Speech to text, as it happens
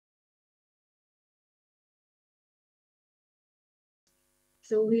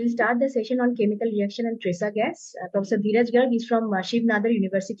So we'll start the session on chemical reaction and tracer gas. Professor Dheeraj Garg is from Shiv Nadar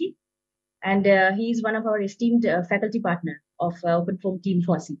University, and he is one of our esteemed faculty partner of Open Foam Team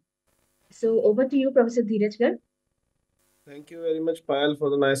FOSSI. So over to you, Professor Dheeraj Garg. Thank you very much, Payal, for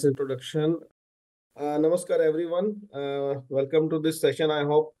the nice introduction. Namaskar, everyone. Welcome to this session. I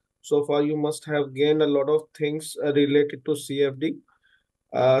hope so far you must have gained a lot of things related to CFD.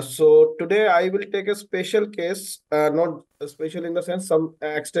 So today I will take a special case, not special in the sense, some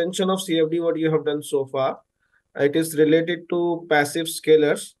extension of CFD, what you have done so far. It is related to passive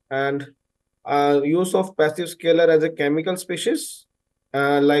scalars and use of passive scalar as a chemical species,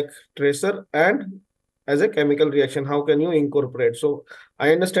 like tracer, and as a chemical reaction. How can you incorporate? So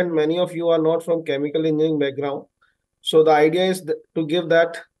I understand many of you are not from chemical engineering background. So the idea is to give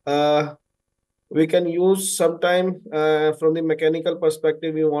that we can use sometime from the mechanical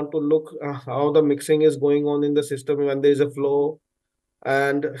perspective. We want to look how the mixing is going on in the system when there is a flow,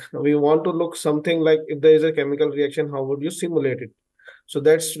 and we want to look something like if there is a chemical reaction, how would you simulate it? So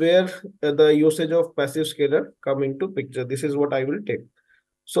that's where the usage of passive scalar come into picture. This is what I will take.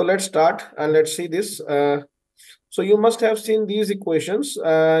 So let's start and let's see this. So you must have seen these equations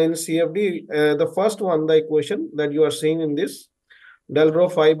in CFD. The first one, the equation that you are seeing in this, del rho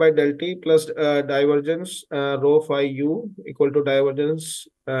phi by del t plus divergence rho phi u equal to divergence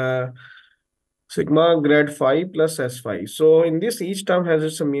sigma grad phi plus s phi. So in this, each term has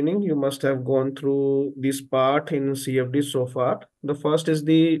its meaning. You must have gone through this part in CFD so far. The first is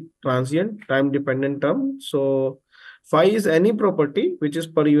the transient time dependent term. So phi is any property which is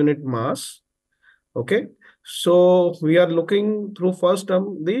per unit mass. Okay. So we are looking through first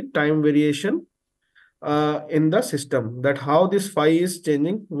term, the time variation in the system, that how this phi is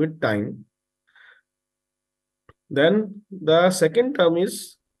changing with time. Then the second term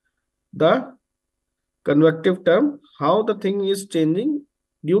is the convective term, how the thing is changing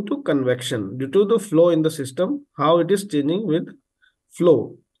due to convection, due to the flow in the system, how it is changing with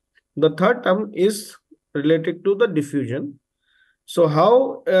flow. The third term is related to the diffusion. So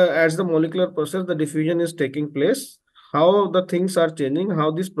how as the molecular process, the diffusion is taking place, how the things are changing,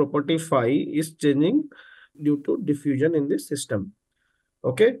 how this property phi is changing due to diffusion in the system.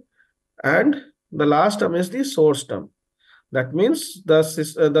 Okay. And the last term is the source term. That means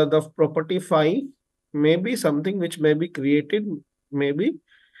the property phi may be something which may be created, may be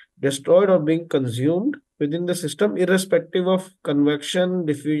destroyed or being consumed within the system, irrespective of convection,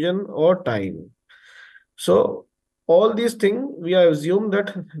 diffusion, or time. So all these things, we have assumed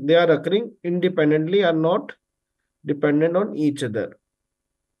that they are occurring independently and not dependent on each other.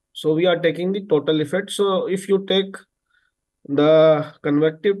 So we are taking the total effect. So if you take the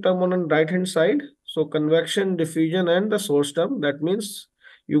convective term on the right hand side, so convection, diffusion, and the source term, that means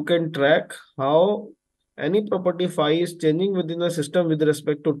you can track how any property phi is changing within the system with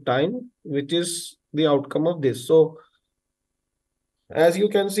respect to time, which is the outcome of this. So as you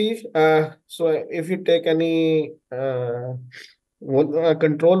can see, so if you take any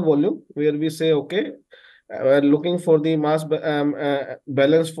control volume where we say, okay, we're looking for the mass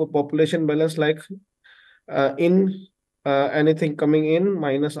balance, for population balance, like in anything coming in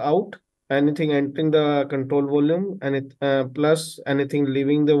minus out, anything entering the control volume, and it plus anything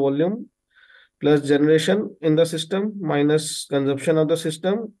leaving the volume, plus generation in the system minus consumption of the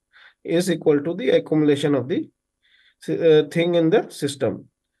system is equal to the accumulation of the thing in the system.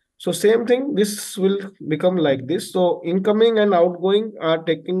 So same thing, this will become like this. So incoming and outgoing are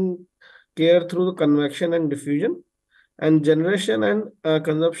taken care through the convection and diffusion, and generation and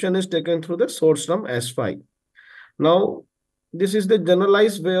consumption is taken through the source term S phi. Now, this is the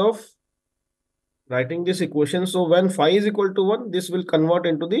generalized way of writing this equation. So when phi is equal to 1, this will convert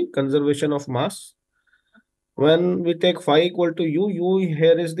into the conservation of mass. When we take phi equal to u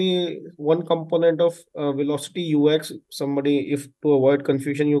here is the one component of velocity ux. Somebody, if to avoid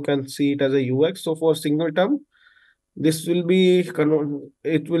confusion, you can see it as a ux. So for single term, this will be,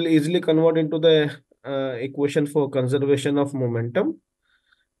 it will easily convert into the equation for conservation of momentum.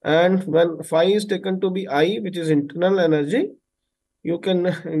 And when phi is taken to be I, which is internal energy, you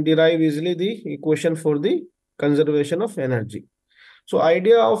can derive easily the equation for the conservation of energy. So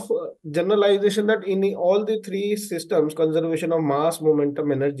idea of generalization, that in all the three systems, conservation of mass, momentum,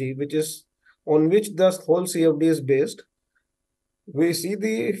 energy, which is on which the whole CFD is based, we see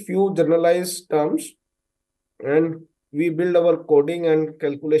the few generalized terms and we build our coding and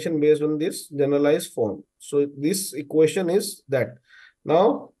calculation based on this generalized form. So this equation is that.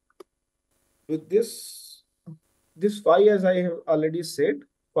 Now, with this phi, as I have already said,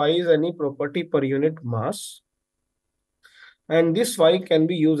 phi is any property per unit mass. And this phi can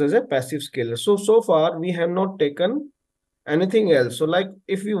be used as a passive scalar. So far we have not taken anything else. So like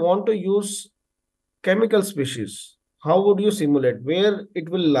if we want to use chemical species, how would you simulate? Where it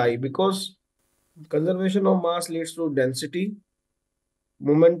will lie? Because conservation of mass leads to density,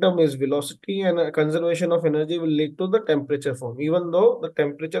 momentum is velocity, and conservation of energy will lead to the temperature form. Even though the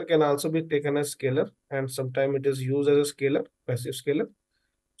temperature can also be taken as scalar, and sometimes it is used as a scalar, passive scalar.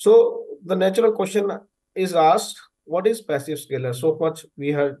 So the natural question is asked, what is passive scalar? So much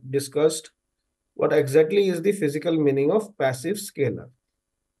we have discussed. What exactly is the physical meaning of passive scalar?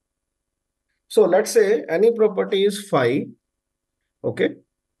 So let's say any property is phi. Okay.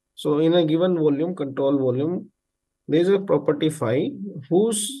 So in a given volume, control volume, there is a property phi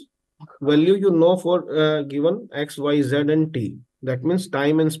whose value you know for given x, y, z, and t. That means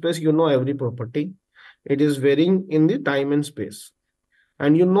time and space, you know every property. It is varying in the time and space.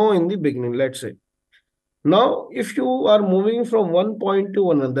 And you know in the beginning, let's say. Now, if you are moving from one point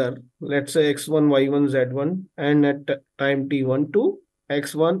to another, let's say x1, y1, z1, and at time t1 to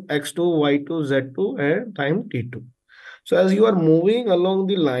x1, x2, y2, z2, and time t2. So as you are moving along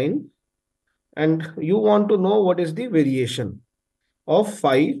the line and you want to know what is the variation of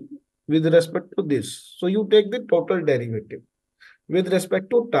phi with respect to this. So you take the total derivative with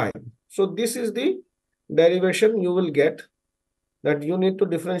respect to time. So this is the derivation you will get, that you need to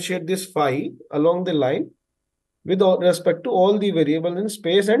differentiate this phi along the line with respect to all the variables in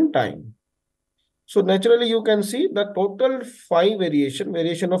space and time. So naturally you can see the total phi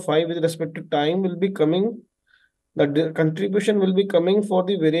variation of phi with respect to time will be coming, the contribution will be coming for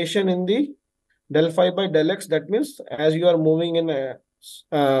the variation in the del phi by del x. That means as you are moving in,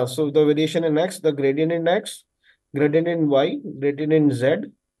 so the variation in x, the gradient in x, gradient in y, gradient in z,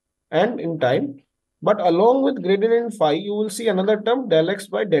 and in time. But along with gradient in phi, you will see another term del x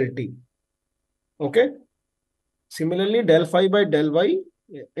by del t. Okay. Similarly, del phi by del y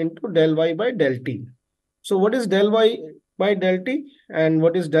into del y by del t. So what is del y by del t and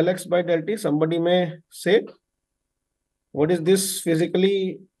what is del x by del t? Somebody may say, what is this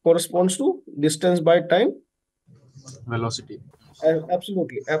physically corresponds to? Distance by time? Velocity.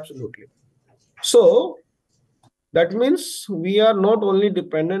 Absolutely, absolutely. So that means we are not only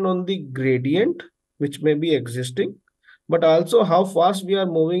dependent on the gradient, which may be existing, but also how fast we are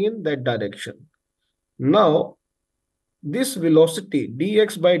moving in that direction. Now, this velocity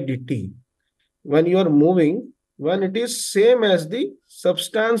dx by dt, when you are moving, when it is same as the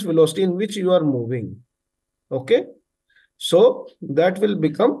substance velocity in which you are moving. Okay. So that will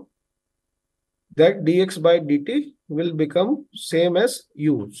become, that dx by dt will become same as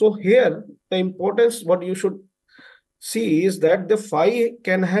u. So here the importance what you should see is that the phi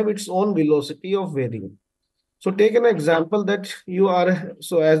can have its own velocity of varying. So take an example that you are,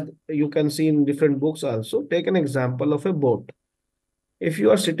 so as you can see in different books also, take an example of a boat. If you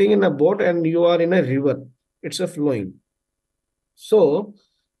are sitting in a boat and you are in a river, it's a flowing. So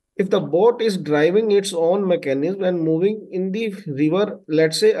if the boat is driving its own mechanism and moving in the river,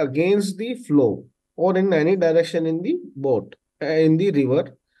 let's say against the flow or in any direction in the boat, in the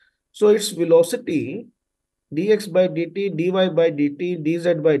river, so its velocity dx by dt, dy by dt,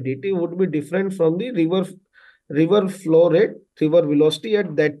 dz by dt would be different from the river flow rate, river velocity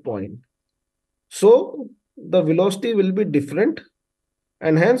at that point. So the velocity will be different,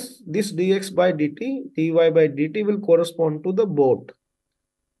 and hence this dx by dt, dy by dt will correspond to the boat.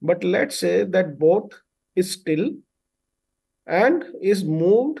 But let's say that boat is still and is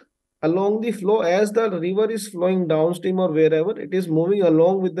moved along the flow as the river is flowing downstream or wherever, it is moving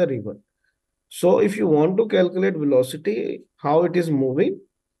along with the river. So if you want to calculate velocity, how it is moving,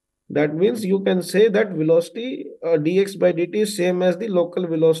 that means you can say that velocity dx by dt is same as the local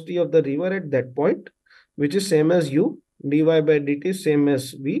velocity of the river at that point, which is same as u, dy by dt is same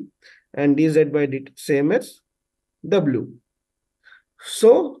as v, and dz by dt same as w.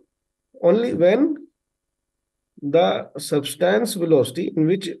 So only when the substance velocity in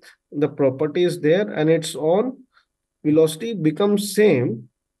which the property is there and its own velocity becomes same,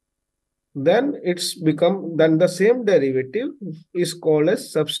 then then the same derivative is called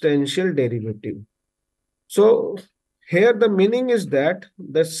as substantial derivative. So here the meaning is that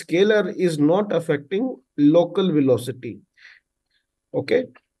the scalar is not affecting local velocity. Okay.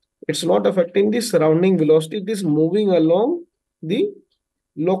 It's not affecting the surrounding velocity. It is moving along the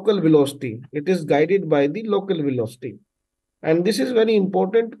local velocity. It is guided by the local velocity. And this is very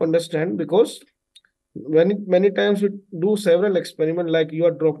important to understand, because many times we do several experiments, like you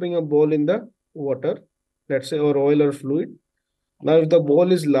are dropping a ball in the water, let's say, or oil or fluid. Now, if the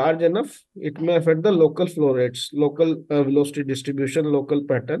ball is large enough, it may affect the local flow rates, local velocity distribution, local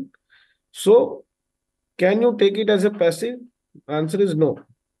pattern. So, can you take it as a passive? Answer is no.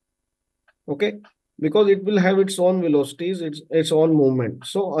 Okay. because it will have its own velocities, its own movement.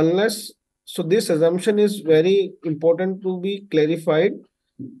 So this assumption is very important to be clarified,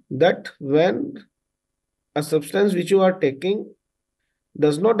 that when a substance which you are taking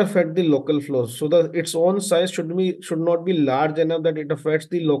does not affect the local flows, so the its own size should not be large enough that it affects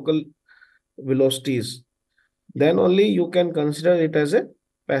the local velocities, then only you can consider it as a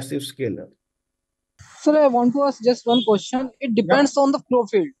passive scalar. Sir, I want to ask just one question. It Yeah. depends on the flow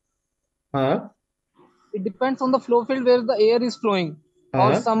field. Huh? It depends on the flow field where the air is flowing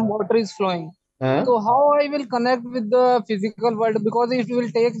or Huh? some water is flowing. Huh? So how I will connect with the physical world, because it will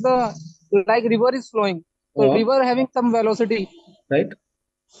take the, like river is flowing. So Oh, river having some velocity, right.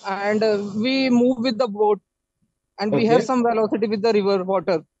 and we move with the boat, and we have Okay. some velocity with the river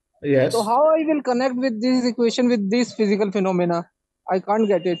water. So Yes. how I will connect with this equation with this physical phenomena? I can't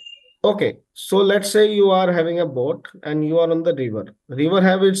get it. Okay. So let's say you are having a boat and you are on the river. River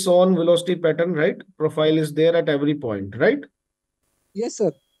have its own velocity pattern, right? Profile is there at every point, right? Yes,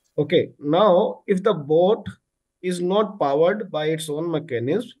 sir. Okay. Now, if the boat is not powered by its own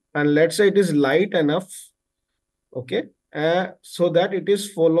mechanism, and let's say it is light enough, okay, so that it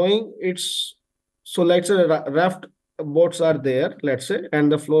is following its, so let's say raft boats are there, let's say,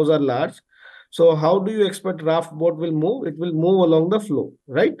 and the flows are large. So how do you expect raft boat will move? It will move along the flow,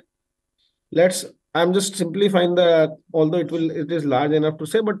 right? Let's, I'm just simplifying the, although it is large enough to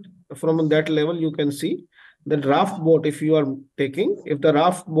say, but from that level you can see the raft boat, if you are taking, if the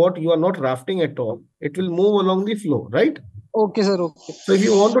raft boat you are not rafting at all, it will move along the flow, right? Okay, sir. Okay. So if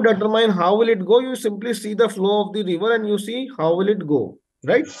you want to determine how will it go, you simply see the flow of the river and you see how will it go,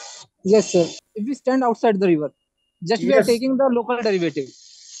 right? Yes, sir. If we stand outside the river, just we are Yes. taking the local derivative.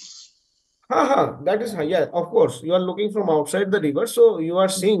 That is, yeah, of course. You are looking from outside the river, so you are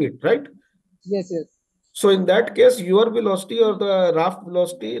seeing it, right? Yes, yes. So in that case, your velocity or the raft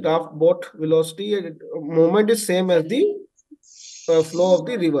velocity, raft boat velocity, moment is same as the flow of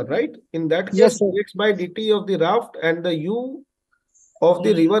the river, right? In that case, Yes, sir. dx by dt of the raft and the u of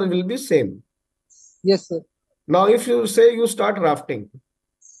the river will be same. Yes, sir. Now, if you say you start rafting,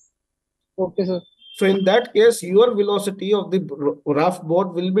 Okay, sir. so in that case, your velocity of the raft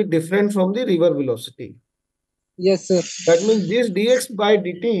boat will be different from the river velocity. Yes, sir. That means this dx by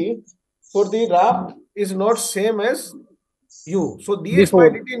dt for the raft is not same as u. So dx by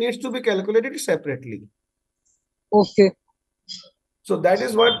Before. dt needs to be calculated separately. Okay. So that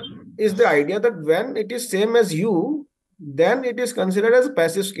is what is the idea, that when it is same as u, then it is considered as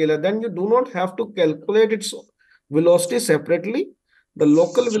passive scalar. Then you do not have to calculate its velocity separately. The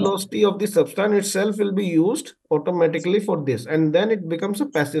local velocity of the substance itself will be used automatically for this, and then it becomes a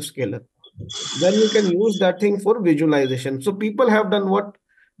passive scalar. Then you can use that thing for visualization. So people have done what?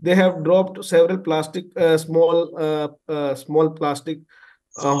 They have dropped several plastic, small plastic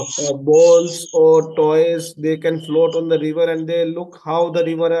balls or toys. They can float on the river and they look how the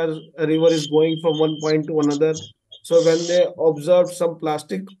river is going from one point to another. So when they observe some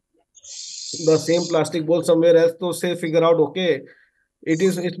plastic, the same plastic ball somewhere else, to say figure out, okay,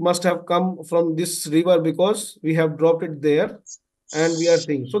 it must have come from this river because we have dropped it there and we are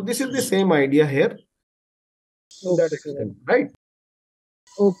seeing. So this is the same idea here to that Okay, sir. extent, right?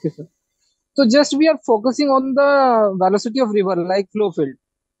 Okay, sir. So just we are focusing on the velocity of river, like flow field.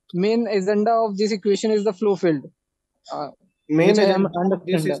 Main agenda of this equation is the flow field, uh, Main which I am agenda of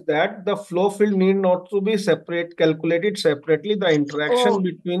this is understand. that the flow field need not to be calculated separately. The interaction Oh,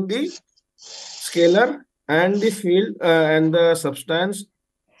 between the scalar and the field and the substance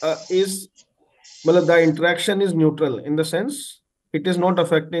is, well, the interaction is neutral in the sense it is not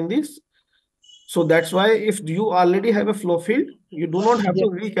affecting this. So that's why if you already have a flow field, you do not have to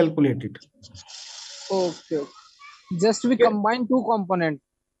yes. recalculate it. Okay. Just we Okay. combine two components.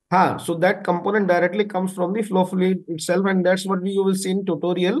 So that component directly comes from the flow field itself, and that's what you will see in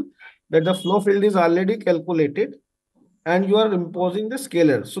tutorial, that the flow field is already calculated and you are imposing the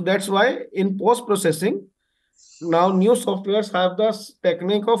scalar. So that's why in post processing, now new softwares have the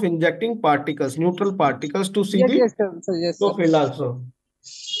technique of injecting particles, neutral particles, to see Yes, the yes, sir. Sir, yes, sir. flow field also.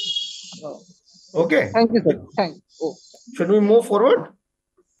 Oh, Okay. thank you, sir. Thank. Oh. Should we move forward?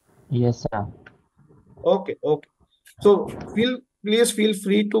 Yes, sir. Okay. Okay. So please feel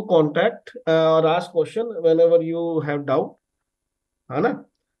free to contact or ask question whenever you have doubt. Hana?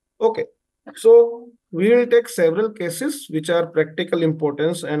 Okay. So we will take several cases which are practical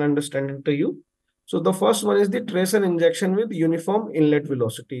importance and understanding to you. So the first one is the tracer injection with uniform inlet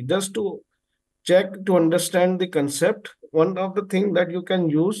velocity. Just to check, to understand the concept, one of the thing that you can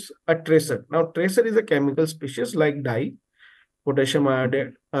use a tracer. Now tracer is a chemical species like dye, potassium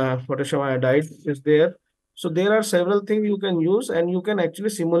iodide is there. So there are several things you can use and you can actually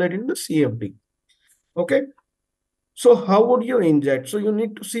simulate in the CFD. Okay. So how would you inject? So you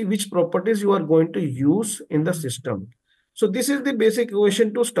need to see which properties you are going to use in the system. So this is the basic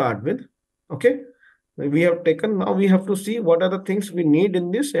equation to start with. Okay. We have taken, now we have to see what are the things we need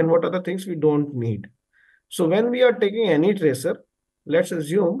in this and what are the things we don't need. So when we are taking any tracer, let's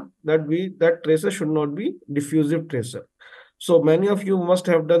assume that that tracer should not be diffusive tracer. So many of you must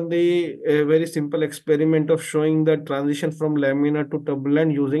have done the very simple experiment of showing the transition from laminar to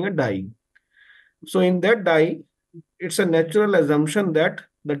turbulent using a die. So in that die, it's a natural assumption that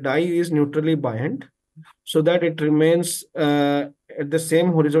the die is neutrally buoyant so that it remains at the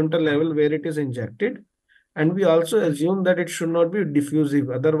same horizontal level where it is injected. And we also assume that it should not be diffusive.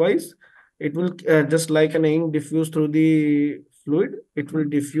 Otherwise, it will just like an ink diffuse through the fluid, it will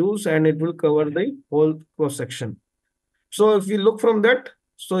diffuse and it will cover the whole cross section. So if we look from that,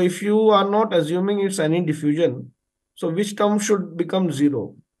 so if you are not assuming it's any diffusion, so which term should become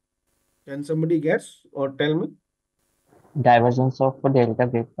zero? Can somebody guess or tell me? Divergence of delta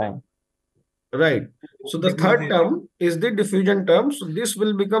grade pi. Right. So the third term is the diffusion term. So this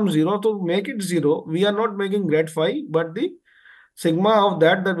will become zero. To make it zero, we are not making grad phi, but the sigma of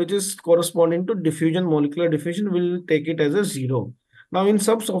that which is corresponding to diffusion, molecular diffusion, will take it as a zero. Now in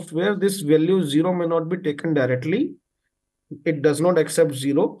some software, this value zero may not be taken directly. It does not accept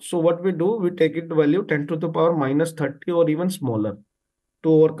zero. So what we do, we take it value 10 to the power minus 30 or even smaller to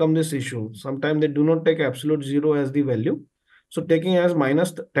overcome this issue. Sometimes they do not take absolute zero as the value. So taking as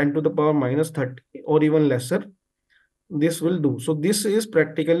minus 10 to the power minus 30 or even lesser, this will do. So this is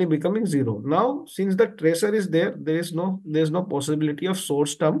practically becoming zero. Now, since the tracer is there, there's no possibility of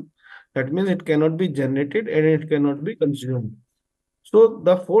source term. That means it cannot be generated and it cannot be consumed. So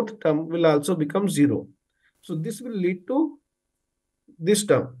the fourth term will also become zero. So this will lead to this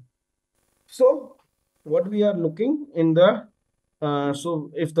term. So what we are looking in the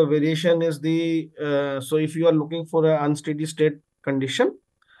so if the variation is so if you are looking for an unsteady state condition,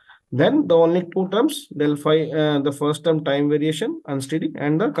 then the only two terms, del phi, the first term time variation, unsteady,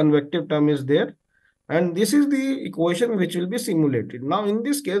 and the convective term is there. And this is the equation which will be simulated. Now, in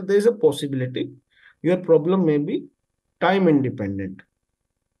this case, there is a possibility your problem may be time independent.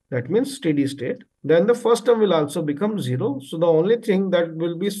 That means steady state. Then the first term will also become zero. So the only thing that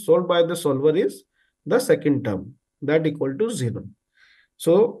will be solved by the solver is the second term, that equal to zero.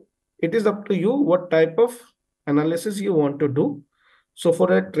 So it is up to you what type of analysis you want to do. So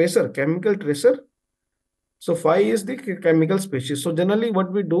for a tracer, chemical tracer, so phi is the chemical species. So generally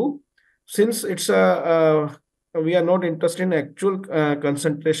what we do, since it's we are not interested in actual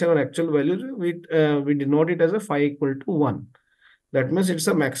concentration or actual values, we denote it as a phi equal to 1. That means it's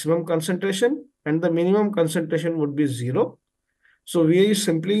a maximum concentration and the minimum concentration would be 0. So we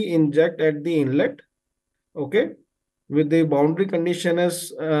simply inject at the inlet, okay, with the boundary condition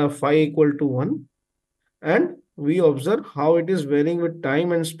as phi equal to 1. And we observe how it is varying with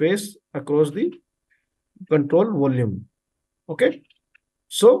time and space across the control volume. Okay.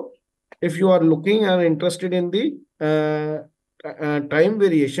 So if you are looking and interested in the time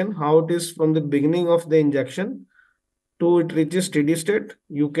variation, how it is from the beginning of the injection to it reaches steady state,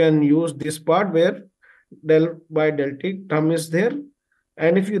 you can use this part where del by del t term is there.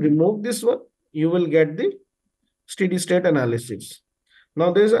 And if you remove this one, you will get the steady state analysis.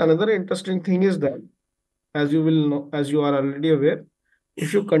 Now, there is another interesting thing is that, as you will know, as you are already aware,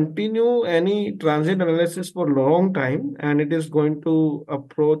 if you continue any transient analysis for a long time and it is going to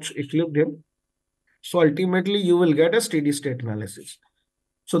approach equilibrium, so ultimately you will get a steady state analysis.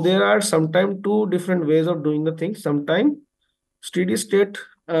 So there are sometimes two different ways of doing the thing. Sometimes steady state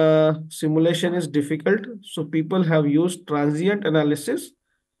simulation is difficult. So people have used transient analysis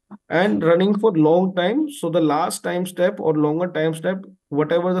and running for long time. So the last time step or longer time step,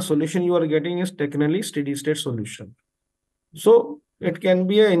 whatever the solution you are getting is technically steady state solution. So it can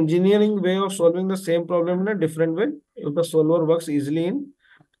be an engineering way of solving the same problem in a different way if the solver works easily in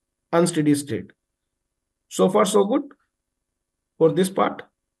unsteady state. So far, so good for this part.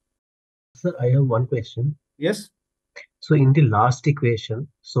 Sir, I have one question. Yes. So in the last equation,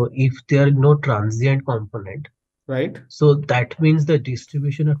 so if there is no transient component, Right. so that means the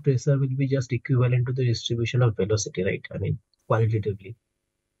distribution of tracer will be just equivalent to the distribution of velocity, right? I mean, qualitatively.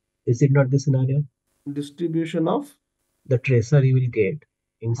 Is it not the scenario? Distribution of The tracer you will get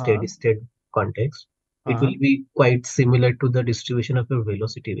in steady state context, it will be quite similar to the distribution of your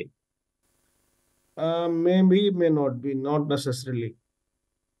velocity wave. Maybe, may not be, not necessarily.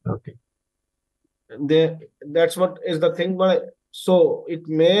 Okay. That's what is the thing, but so it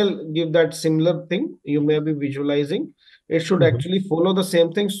may give that similar thing you may be visualizing. It should actually follow the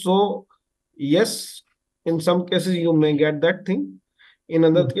same thing. So yes, in some cases you may get that thing. In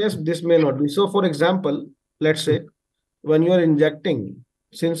other case, this may not be. So for example, let's say when you are injecting,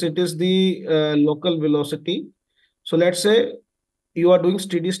 since it is the local velocity, so let's say you are doing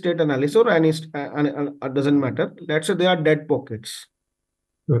steady state analysis or any doesn't matter. Let's say they are dead pockets.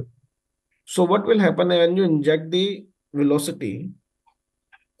 So what will happen when you inject the velocity,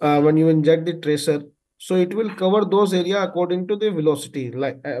 when you inject the tracer, so it will cover those area according to the velocity,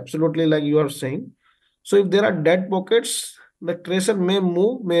 like absolutely like you are saying. So if there are dead pockets, the tracer may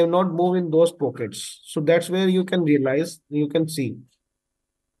move, may not move in those pockets. So that's where you can realize, you can see.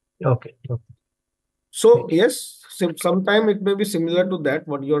 Okay. So yes, sometime it may be similar to that,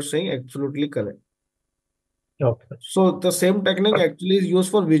 what you're saying, absolutely correct. Okay. So the same technique actually is used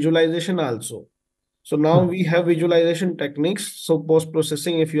for visualization also. So now we have visualization techniques. So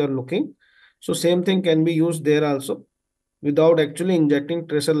post-processing, if you are looking, so same thing can be used there also without actually injecting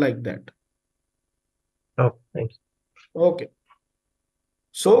tracer like that. Okay, thanks. Okay.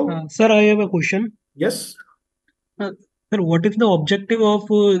 So, Sir, I have a question. yes. Sir, what is the objective of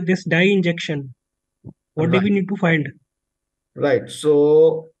this dye injection? What do we need to find? Right.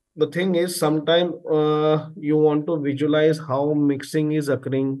 So the thing is, sometime you want to visualize how mixing is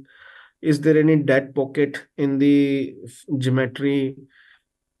occurring. Is there any dead pocket in the geometry?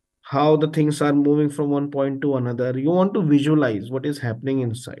 How the things are moving from one point to another. You want to visualize what is happening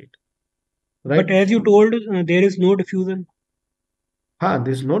inside. Right? But as you told, there is no diffusion.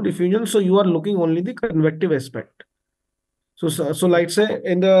 There's no diffusion, so you are looking only the convective aspect. So like say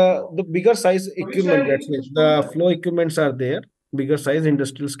in the bigger size equipment, that's it. The flow equipments are there, bigger size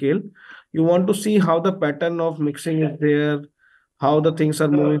industrial scale. You want to see how the pattern of mixing is there, how the things are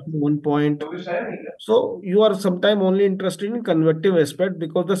moving from one point. So you are sometime only interested in convective aspect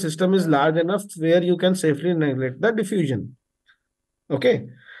because the system is large enough where you can safely neglect the diffusion. Okay.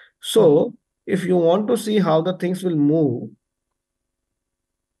 So if you want to see how the things will move,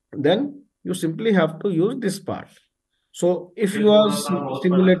 then you simply have to use this part. So if you are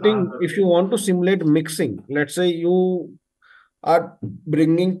simulating, if you want to simulate mixing, let's say you are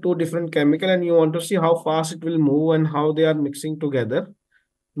bringing two different chemical and you want to see how fast it will move and how they are mixing together,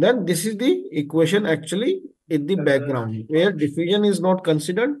 then this is the equation actually in the background where diffusion is not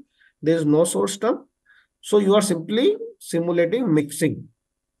considered. There is no source term. So you are simply simulating mixing.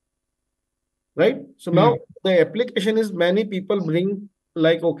 Right? So now the application is many people bring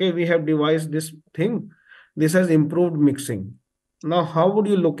like, okay, we have devised this thing. This has improved mixing. Now, how would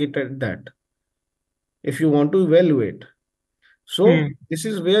you look at that if you want to evaluate? So this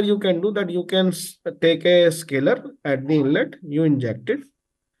is where you can do that. You can take a scalar at the inlet, you inject it.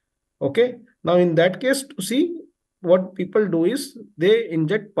 Okay. Now, in that case, to see what people do is they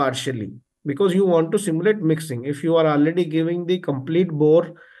inject partially because you want to simulate mixing. If you are already giving the complete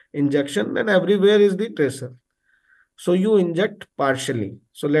bore injection, then everywhere is the tracer. So you inject partially.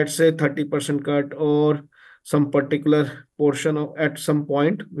 So let's say 30% cut or some particular portion of at some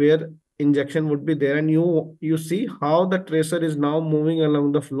point where injection would be there, and you see how the tracer is now moving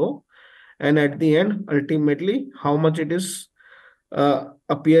along the flow, and at the end, ultimately, how much it is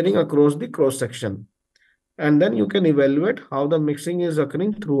appearing across the cross section. And then you can evaluate how the mixing is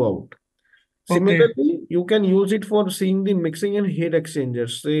occurring throughout. Similarly, you can use it for seeing the mixing in heat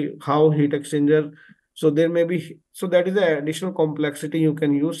exchangers. See how heat exchanger. So there may be, so that is the additional complexity you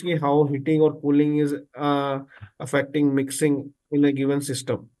can use, how heating or cooling is affecting mixing in a given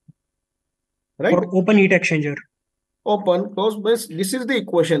system. Right? Or open heat exchanger. Open, close, but this is the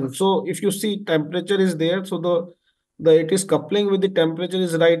equation. So if you see temperature is there, so the it is coupling with the temperature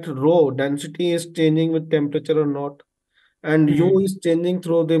is right. Rho density is changing with temperature or not, and U is changing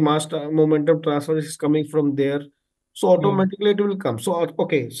through the mass momentum transfer is coming from there. So automatically it will come. So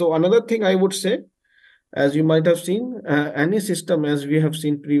okay. So another thing I would say, as you might have seen, any system, as we have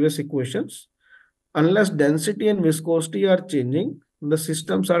seen previous equations, unless density and viscosity are changing, the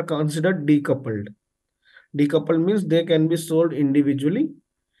systems are considered decoupled. Decoupled means they can be sold individually.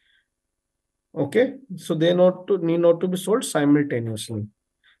 Okay, so they need not to be sold simultaneously.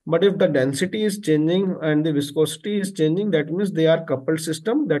 But if the density is changing and the viscosity is changing, that means they are coupled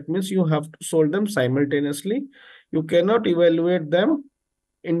system. That means you have to solve them simultaneously. You cannot evaluate them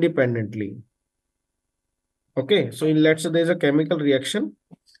independently. Okay, so let's say there is a chemical reaction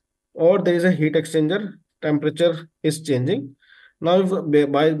or there is a heat exchanger, temperature is changing. Now,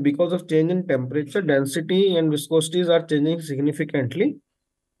 if because of change in temperature, density and viscosities are changing significantly,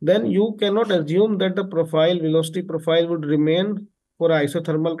 then you cannot assume that the profile, velocity profile would remain for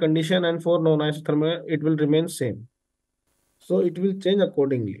isothermal condition, and for non-isothermal, it will remain same. So it will change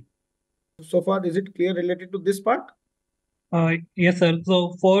accordingly. So far, is it clear related to this part? Yes, sir.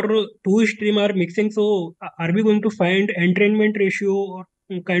 So for two stream are mixing, so are we going to find entrainment ratio or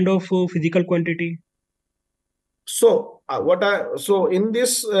kind of physical quantity? So so in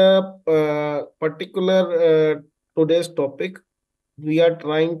this particular today's topic, we are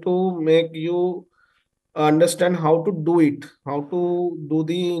trying to make you understand how to do it, how to do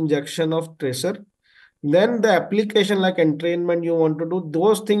the injection of tracer. Then the application like entrainment you want to do,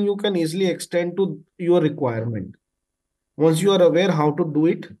 those things you can easily extend to your requirement. Once you are aware how to do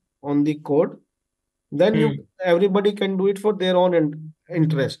it on the code, then Hmm. everybody can do it for their own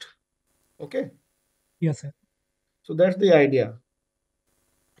interest. Okay, Yes, sir. so that's the idea.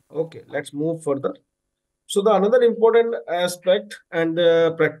 Okay, let's move further. So the another important aspect and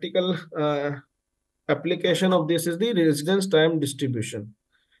the practical application of this is the residence time distribution.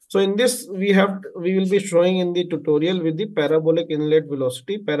 So in this, we will be showing in the tutorial with the parabolic inlet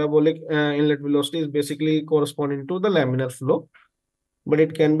velocity. Parabolic inlet velocity is basically corresponding to the laminar flow, but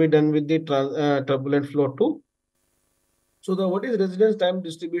it can be done with the turbulent flow too. So the what is residence time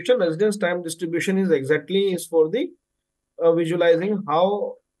distribution? Residence time distribution is for the visualizing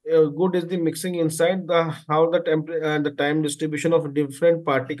how good is the mixing inside the how the time distribution of different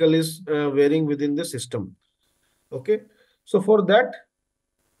particle is varying within the system. Okay, so for that,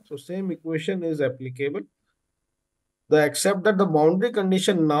 so same equation is applicable. The except that the boundary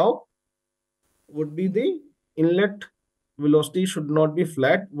condition now would be the inlet velocity should not be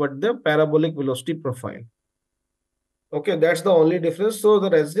flat, but the parabolic velocity profile. Okay, that's the only difference. So the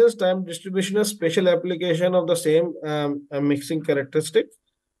residence time distribution is special application of the same mixing characteristic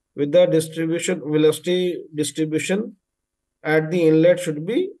with the distribution velocity distribution at the inlet should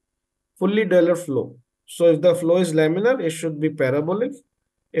be fully Taylor flow. So if the flow is laminar, it should be parabolic.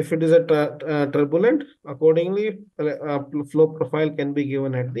 If it is a turbulent, accordingly, flow profile can be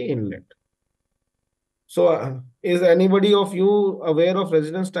given at the inlet. So is anybody of you aware of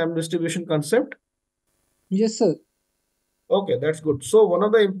residence time distribution concept? Yes, sir. Okay, that's good. So one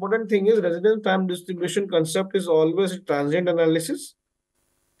of the important thing is residence time distribution concept is always transient analysis.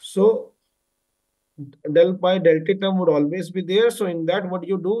 So del pi del t term would always be there. So in that, what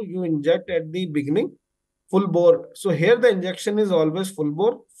you do, you inject at the beginning full bore. So here the injection is always full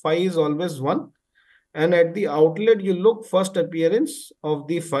bore. Phi is always 1. And at the outlet, you look first appearance of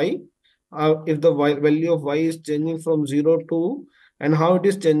the phi. If the value of y is changing from 0 to and how it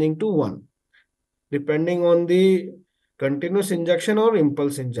is changing to 1. Depending on the continuous injection or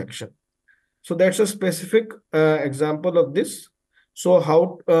impulse injection. So that's a specific example of this. So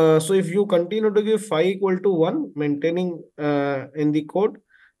so if you continue to give phi equal to 1, maintaining in the code,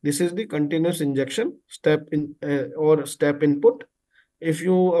 this is the continuous injection step in or step input. If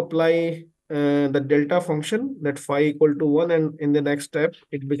you apply the delta function that phi equal to 1 and in the next step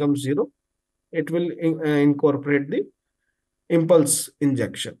it becomes 0, it will incorporate the impulse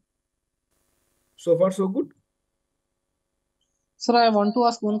injection. So far so good? Sir, I want to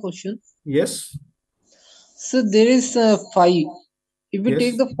ask one question. Yes. So there is 5. If we Yes.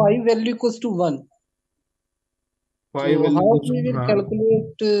 take the 5 value equals to 1, Phi so value how goes we will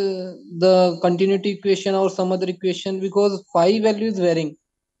calculate the continuity equation or some other equation, because 5 value is varying.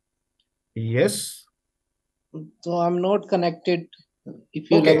 Yes. So I'm not connected. If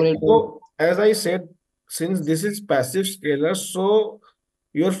you Okay, elaborate. so as I said, since this is passive scalar, so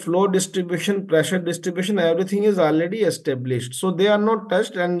your flow distribution, pressure distribution, everything is already established. So they are not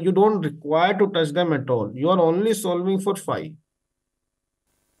touched and you don't require to touch them at all. You are only solving for phi.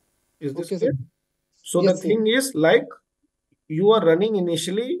 Is this Okay, clear? sir. So Yes, the sir. thing is like you are running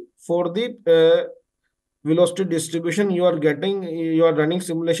initially for the velocity distribution, you are running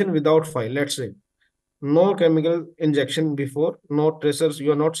simulation without phi, let's say. No chemical injection before, no tracers,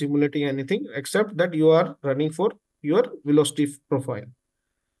 you are not simulating anything except that you are running for your velocity profile.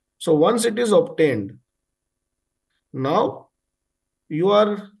 So once it is obtained, now you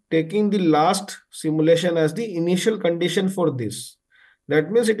are taking the last simulation as the initial condition for this.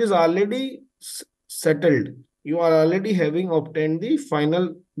 That means it is already settled. You are already having obtained the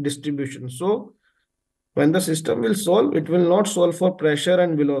final distribution. So when the system will solve, it will not solve for pressure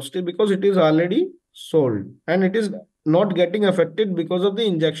and velocity because it is already solved and it is not getting affected because of the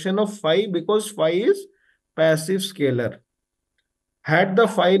injection of phi because phi is passive scalar. Had the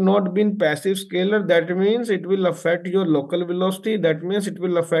phi not been passive scalar, that means it will affect your local velocity. That means it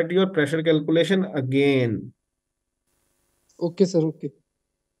will affect your pressure calculation again. Okay, sir. Okay.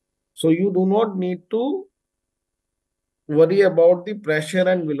 So you do not need to worry about the pressure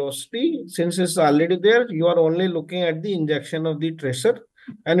and velocity. Since it's already there, you are only looking at the injection of the tracer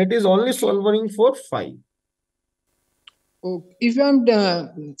and it is only solving for phi. Okay. If I'm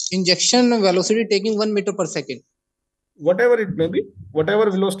injection velocity taking 1 meter per second. whatever it may be, whatever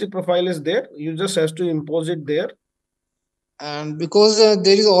velocity profile is there, you just have to impose it there. And because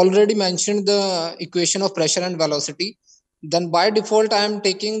there is already mentioned the equation of pressure and velocity, then by default I am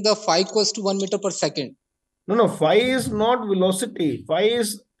taking the phi equals to 1 meter per second. No, phi is not velocity.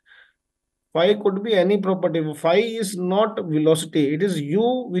 Phi could be any property. Phi is not velocity. It is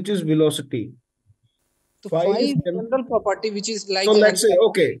u which is velocity. So Phi phi is is general property which is like so let's say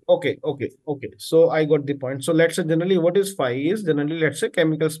okay. So I got the point. So let's say generally what is phi is generally let's say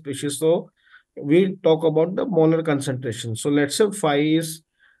chemical species. So we talk about the molar concentration. So let's say phi is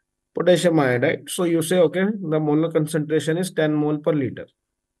potassium iodide. So you say okay, the molar concentration is 10 mole per liter,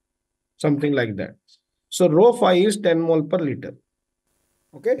 something like that. So rho phi is 10 mole per liter.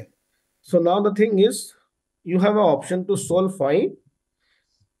 Okay. So now the thing is you have an option to solve phi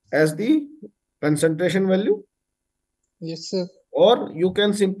as the concentration value. Yes, sir. Or you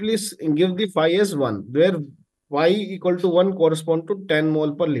can simply give the phi as 1, where phi equal to 1 correspond to 10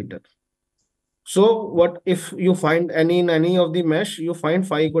 mole per liter. So what if you find in any of the mesh, you find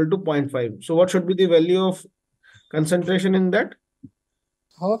phi equal to 0.5. So what should be the value of concentration in that?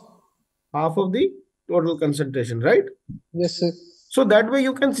 Half of the total concentration, right? Yes, sir. So that way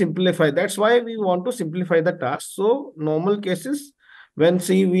you can simplify. That's why we want to simplify the task. So normal cases, when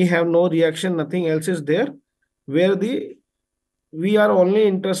see we have no reaction, nothing else is there, where we are only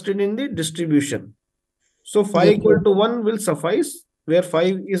interested in the distribution. So phi equal to 1 will suffice, where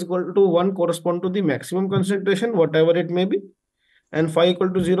phi is equal to 1 correspond to the maximum concentration, whatever it may be. And phi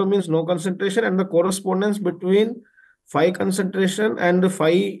equal to 0 means no concentration, and the correspondence between phi concentration and the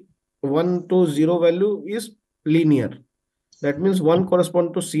phi 1 to 0 value is linear. That means 1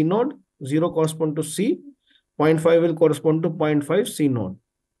 correspond to C node, 0 correspond to C, 0.5 will correspond to 0.5 C node.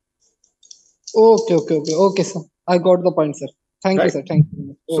 Okay, sir. I got the point, sir. Thank you, sir. Thank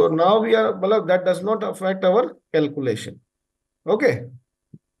you. So now we are, that does not affect our calculation. Okay.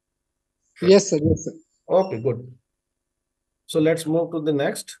 Yes, sir. Yes, sir. Okay, good. So let's move to the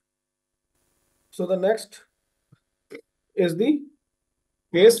next. So the next is the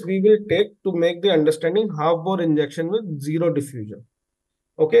case we will take to make the understanding half bore injection with zero diffusion.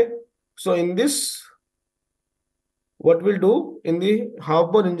 Okay. So in this, what we'll do in the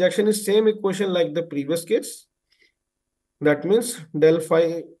half bore injection is same equation like the previous case. That means del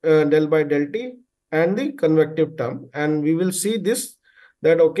phi, del by del t and the convective term. And we will see this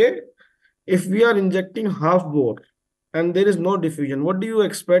that, okay, if we are injecting half bore and there is no diffusion, what do you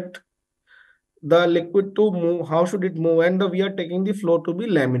expect the liquid to move? How should it move? And we are taking the flow to be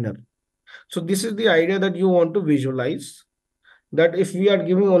laminar. So this is the idea that you want to visualize, that if we are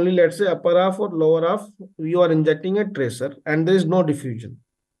giving only, let's say, upper half or lower half, you are injecting a tracer and there is no diffusion.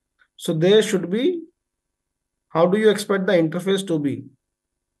 So there should be, how do you expect the interface to be?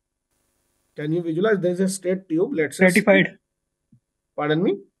 Can you visualize? There is a straight tube, let's say. Stratified. Pardon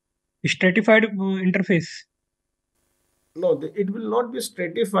me? Stratified interface. No, it will not be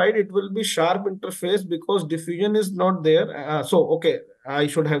stratified. It will be sharp interface because diffusion is not there. So, okay, I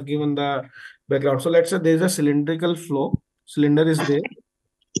should have given the background. So let's say there is a cylindrical flow. Cylinder is there.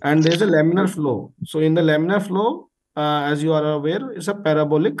 And there is a laminar flow. So in the laminar flow, as you are aware, is a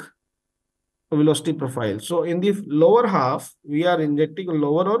parabolic velocity profile. So in the lower half, we are injecting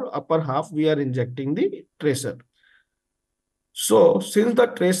lower or upper half, we are injecting the tracer. So since the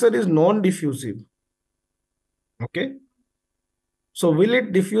tracer is non-diffusive, okay, so will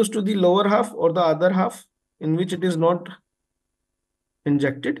it diffuse to the lower half or the other half in which it is not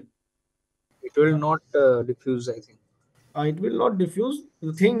injected? It will not diffuse, I think. It will not diffuse.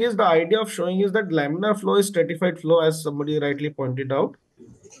 The thing is, the idea of showing is that laminar flow is stratified flow, as somebody rightly pointed out.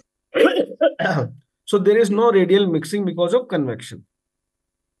 So there is no radial mixing because of convection.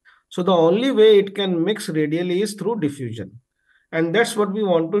 So the only way it can mix radially is through diffusion. And that's what we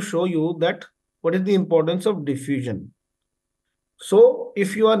want to show you, that what is the importance of diffusion. So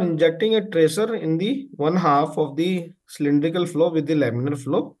if you are injecting a tracer in the one half of the cylindrical flow with the laminar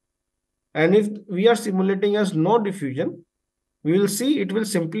flow, and if we are simulating as no diffusion, we will see it will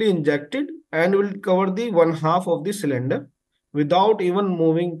simply inject it and will cover the one half of the cylinder without even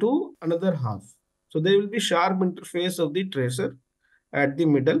moving to another half. So there will be sharp interface of the tracer at the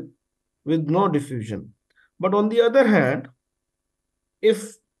middle with no diffusion. But on the other hand,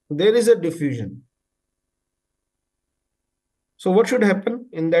 if there is a diffusion, so what should happen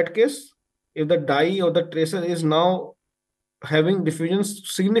in that case? If the die or the tracer is now having diffusion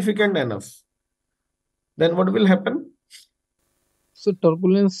significant enough, then what will happen? So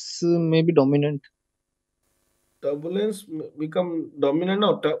turbulence may be dominant. Turbulence become dominant.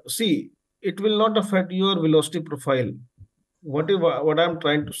 Now, see, it will not affect your velocity profile. What I'm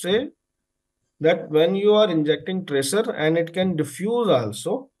trying to say, that when you are injecting tracer and it can diffuse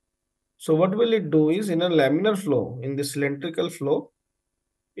also. So what will it do is in a laminar flow, in the cylindrical flow,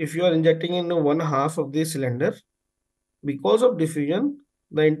 if you are injecting in one half of the cylinder, because of diffusion,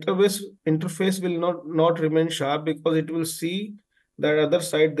 the interface will not remain sharp because it will see that other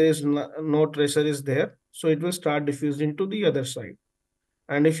side there is no tracer is there. So it will start diffusing to the other side.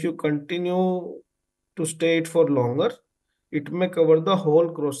 And if you continue to stay it for longer, it may cover the whole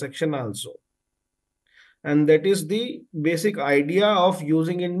cross section also. And that is the basic idea of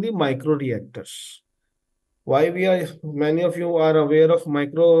using in the micro reactors. Why many of you are aware of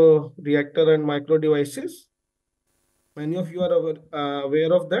micro reactor and micro devices? Many of you are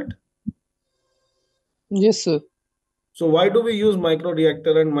aware of that? Yes, sir. So why do we use micro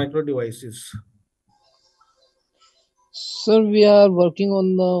reactor and micro devices? Sir, we are working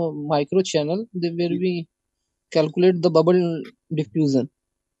on the micro channel where we calculate the bubble diffusion.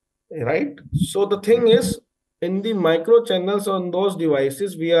 Right? So the thing is, in the micro channels on those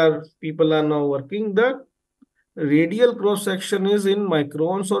devices, people are now working. The radial cross section is in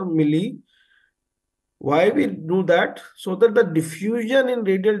microns or milli. Why we do that? So that the diffusion in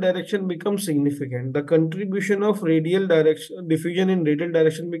radial direction becomes significant. The contribution of radial direction, diffusion in radial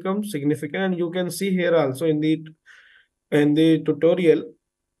direction becomes significant. And you can see here also in the tutorial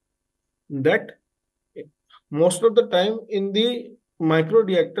that most of the time in the micro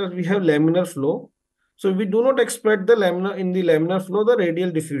reactors we have laminar flow. So we do not expect the laminar flow, the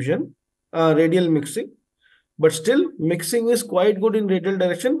radial diffusion, radial mixing, but still mixing is quite good in radial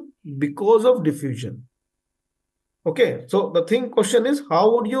direction because of diffusion. Okay, so the question is,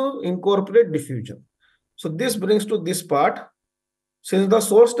 how would you incorporate diffusion? So this brings to this part. Since the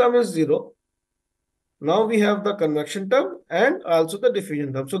source term is 0, now we have the convection term and also the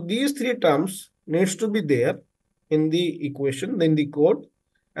diffusion term. So these three terms needs to be there in the equation, in the code,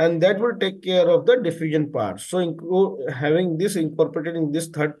 and that will take care of the diffusion part. So having this incorporated in this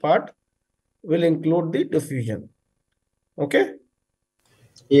third part will include the diffusion. Okay?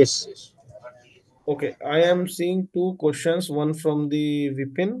 Yes. Okay, I am seeing two questions, one from the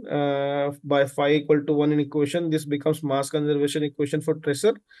Vipin, by phi equal to 1 in equation. This becomes mass conservation equation for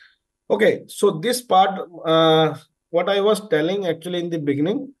tracer. Okay, so this part, what I was telling actually in the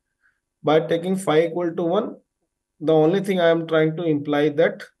beginning, by taking phi equal to 1, the only thing I am trying to imply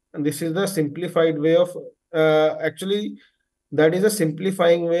that, and this is the simplified way of, actually, that is a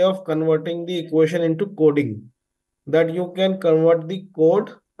simplifying way of converting the equation into coding. That you can convert the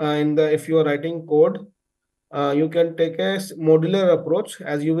code if you are writing code, you can take a modular approach,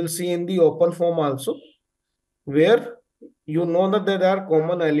 as you will see in the open form also, where you know that there are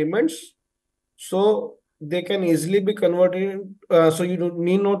common elements, so they can easily be converted. So you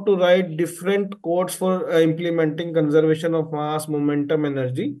need not to write different codes for implementing conservation of mass, momentum,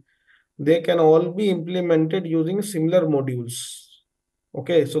 energy. They can all be implemented using similar modules.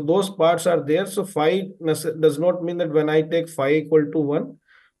 Okay, so those parts are there. So phi does not mean that when I take phi equal to 1,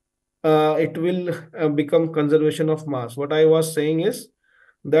 it will become conservation of mass. What I was saying is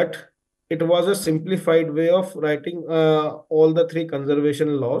that it was a simplified way of writing all the three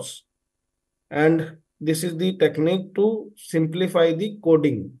conservation laws. And this is the technique to simplify the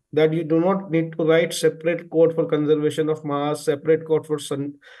coding, that you do not need to write separate code for conservation of mass, separate code for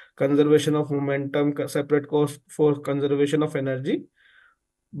conservation of momentum, separate code for conservation of energy,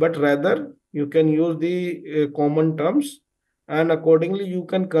 but rather you can use the common terms, and accordingly you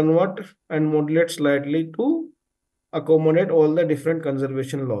can convert and modulate slightly to accommodate all the different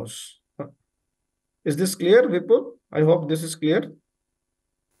conservation laws. Is this clear, Vipul? I hope this is clear.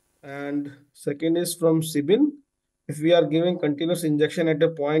 And second is from Sibin. If we are giving continuous injection at a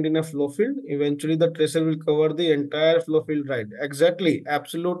point in a flow field, eventually the tracer will cover the entire flow field, right? Exactly,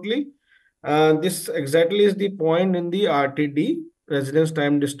 absolutely. This exactly is the point in the RTD, residence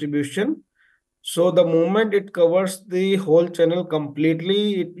time distribution. So the moment it covers the whole channel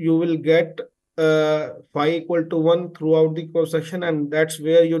completely, you will get phi equal to 1 throughout the cross section, and that's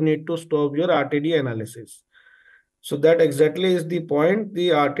where you need to stop your RTD analysis. So that exactly is the point. The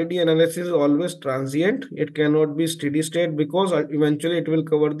RTD analysis is always transient. It cannot be steady state because eventually it will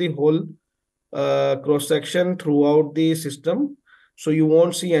cover the whole cross section throughout the system. So you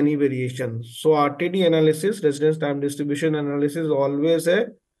won't see any variation. So RTD analysis, residence time distribution analysis, is always a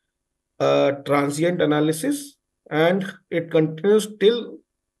transient analysis, and it continues till,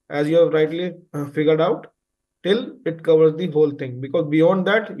 as you have rightly figured out, till it covers the whole thing, because beyond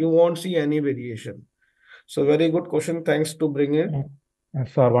that you won't see any variation. So very good question. Thanks to bring it.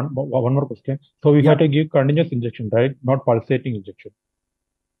 Sir, one more question. So we have to give continuous injection, right? Not pulsating injection.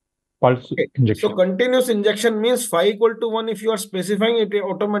 pulse Okay. injection. So continuous injection means phi equal to 1. If you are specifying it, it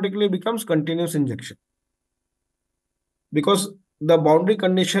automatically becomes continuous injection. Because the boundary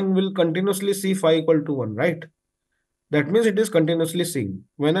condition will continuously see phi equal to 1, right? That means it is continuously seen.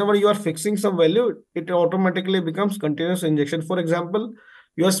 Whenever you are fixing some value, it automatically becomes continuous injection. For example,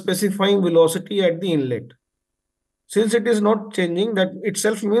 you are specifying velocity at the inlet. Since it is not changing, that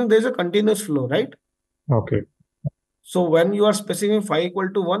itself means there is a continuous flow, right? Okay. So when you are specifying phi equal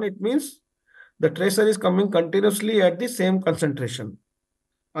to 1, it means the tracer is coming continuously at the same concentration.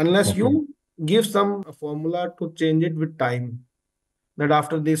 Unless Okay. you give some formula to change it with time, that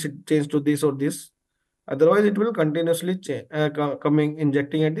after this it change to this or this. Otherwise, it will continuously coming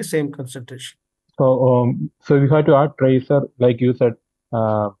injecting at the same concentration. So we have to add tracer, like you said,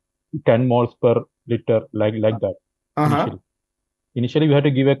 10 moles per liter, like that. Uh-huh. Initially, we have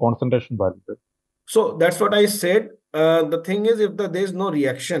to give a concentration value. So that's what I said. The thing is, if there is no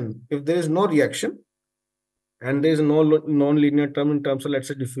reaction, if there is no reaction, and there is no non-linear term in terms of, let's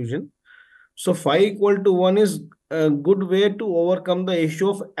say, diffusion, so phi equal to 1 is a good way to overcome the issue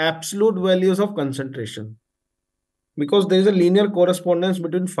of absolute values of concentration. Because there is a linear correspondence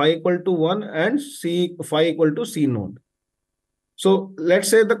between phi equal to 1 and phi equal to C naught. So let's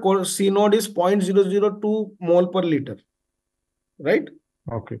say the C naught is 0.002 mole per liter, right?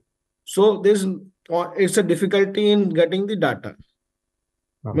 Okay. So it's a difficulty in getting the data.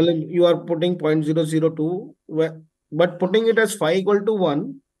 Well, you are putting 0.002, but putting it as phi equal to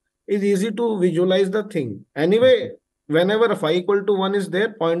 1 is easy to visualize the thing. Anyway, whenever phi equal to 1 is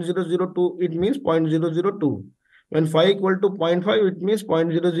there, 0.002, it means 0.002. When phi equal to 0.5, it means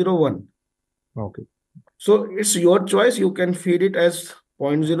 0.001. Okay. So it's your choice. You can feed it as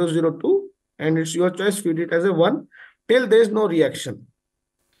 0.002 and it's your choice, feed it as a 1 till there is no reaction.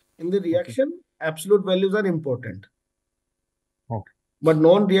 In the reaction, absolute values are important. Okay. But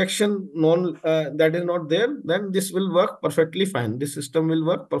non-reaction, that is not there, then this will work perfectly fine. This system will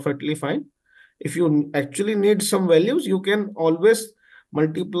work perfectly fine. If you actually need some values, you can always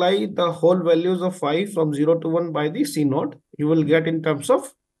multiply the whole values of phi from 0 to 1 by the C naught. You will get in terms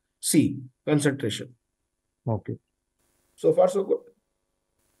of C concentration. Okay. So far, so good.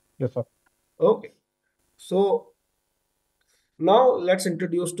 Yes, sir. Okay. So now let's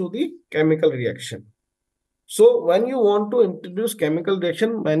introduce to the chemical reaction. So when you want to introduce chemical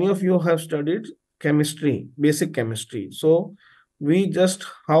reaction, many of you have studied chemistry, basic chemistry. So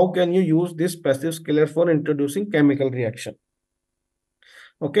how can you use this passive scalar for introducing chemical reaction?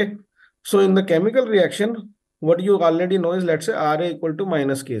 Okay. So in the chemical reaction, what you already know is, let's say Ra equal to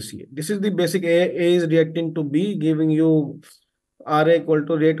minus Kca. This is the basic. A is reacting to B, giving you Ra equal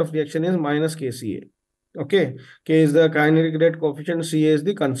to rate of reaction is minus Kca. Okay. K is the kinetic rate coefficient, Ca is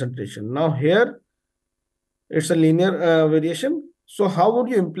the concentration. Now here, it's a linear variation. So how would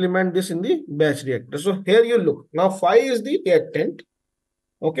you implement this in the batch reactor? So here you look. Now phi is the reactant.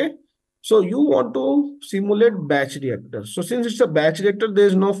 Okay. So you want to simulate batch reactor. So since it's a batch reactor, there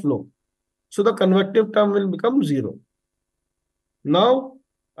is no flow. So the convective term will become 0. Now,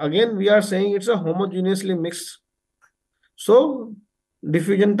 again, we are saying it's a homogeneously mixed. So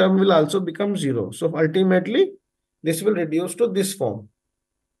diffusion term will also become 0. So ultimately, this will reduce to this form.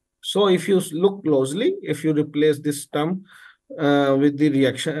 So if you look closely, if you replace this term with the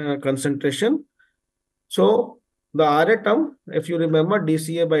reaction concentration, so the Ra term, if you remember,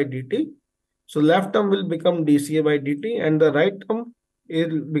 dCA by dt. So left term will become dCA by dt and the right term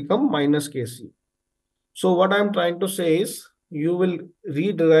will become minus Kc. So what I'm trying to say is, you will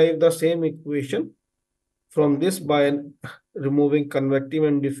rederive the same equation from this by removing convective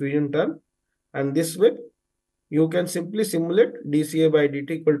and diffusion term, and this way you can simply simulate dCA by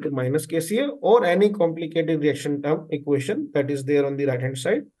dt equal to minus Kca or any complicated reaction term equation that is there on the right hand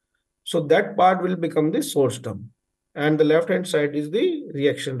side. So that part will become the source term and the left hand side is the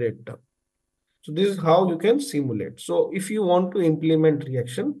reaction rate term. So this is how you can simulate. So if you want to implement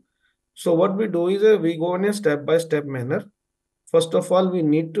reaction, so what we do is we go in a step-by-step manner. First of all, we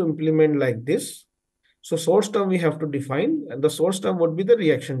need to implement like this. So source term we have to define, and the source term would be the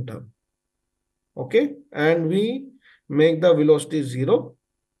reaction term. Okay, and we make the velocity 0,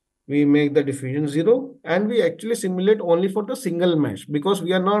 we make the diffusion 0, and we actually simulate only for the single mesh because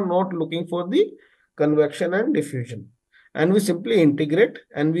we are not looking for the convection and diffusion. And we simply integrate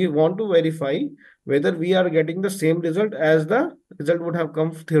and we want to verify whether we are getting the same result as the result would have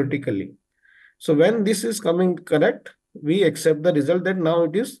come theoretically. So when this is coming correct, we accept the result that now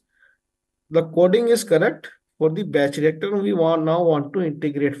the coding is correct for the batch reactor. We now want to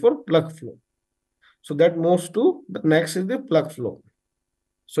integrate for plug flow. So that moves to the next is the plug flow.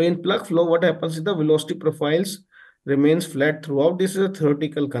 So in plug flow, what happens is the velocity profiles remains flat throughout. This is a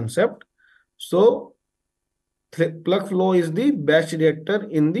theoretical concept. So plug flow is the batch reactor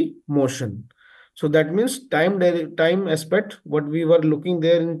in the motion. So that means time aspect, what we were looking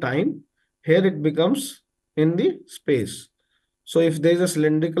there in time, here it becomes in the space. So if there is a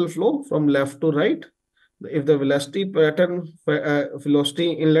cylindrical flow from left to right, if the velocity pattern,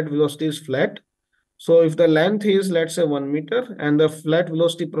 velocity, inlet velocity is flat. So if the length is, let's say 1 meter and the flat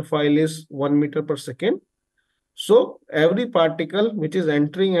velocity profile is 1 meter per second. So every particle which is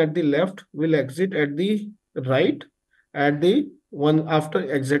entering at the left will exit at the right at the one after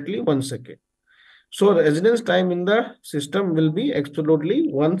exactly 1 second. So residence time in the system will be absolutely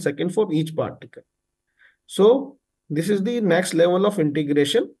 1 second for each particle. So this is the next level of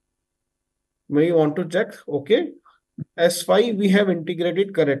integration. We want to check, okay, S5 we have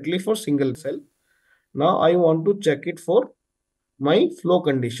integrated correctly for single cell. Now I want to check it for my flow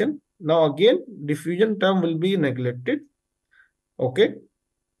condition. Now again, diffusion term will be neglected. Okay.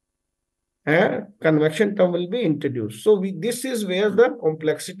 And convection term will be introduced. So this is where the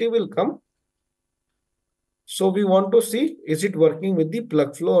complexity will come. So we want to see, is it working with the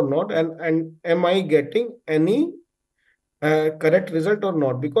plug flow or not? And am I getting any correct result or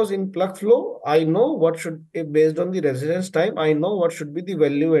not? Because in plug flow, I know what should, based on the residence time, I know what should be the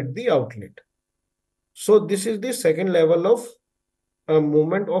value at the outlet. So this is the second level of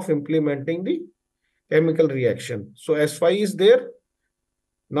movement of implementing the chemical reaction. So S5 is there.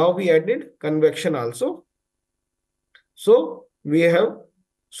 Now we added convection also. So we have,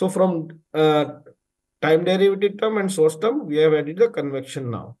 so from time derivative term and source term, we have added the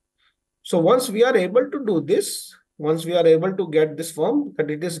convection now. So once we are able to do this, once we are able to get this form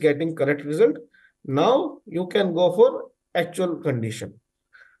that it is getting correct result, now you can go for actual condition.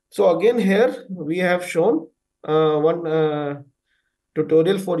 So again here we have shown one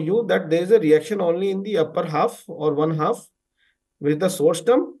tutorial for you that there is a reaction only in the upper half or one half with the source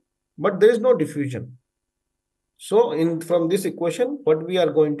term, but there is no diffusion. So from this equation, what we are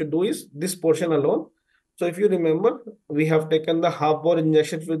going to do is this portion alone. So if you remember, we have taken the half bore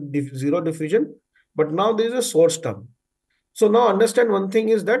injection with zero diffusion, but now there is a source term. So now understand one thing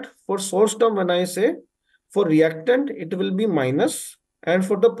is that for source term, when I say for reactant, it will be minus, and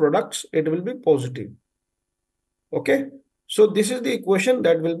for the products, it will be positive. Okay. So this is the equation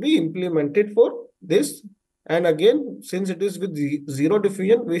that will be implemented for this. And again, since it is with zero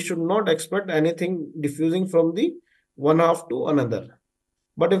diffusion, we should not expect anything diffusing from the one half to another.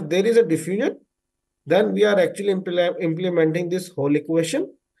 But if there is a diffusion, then we are actually implementing this whole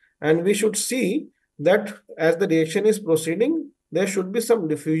equation. And we should see that as the reaction is proceeding, there should be some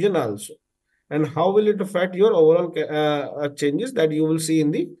diffusion also. And how will it affect your overall changes that you will see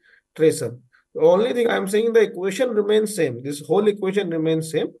in the tracer? The only thing I'm saying, the equation remains same. This whole equation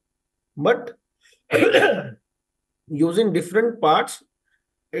remains same. But using different parts,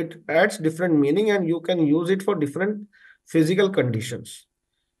 it adds different meaning and you can use it for different physical conditions.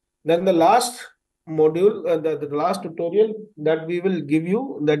 Then the last module, the last tutorial that we will give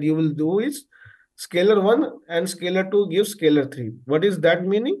you, that you will do is scalar 1 and scalar 2 gives scalar 3. What is that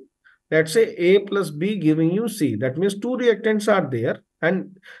meaning? Let's say A plus B giving you C. That means two reactants are there.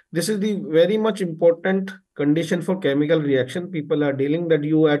 And this is the very much important condition for chemical reaction. People are dealing that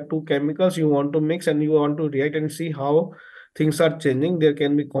you add two chemicals, you want to mix and you want to react and see how things are changing. There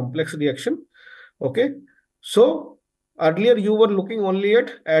can be complex reaction. Okay. So earlier you were looking only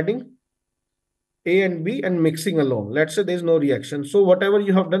at adding A and B and mixing alone. Let's say there is no reaction. So whatever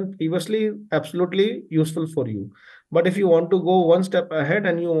you have done previously, absolutely useful for you. But if you want to go one step ahead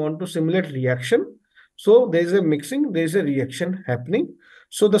and you want to simulate reaction, so there is a mixing, there is a reaction happening.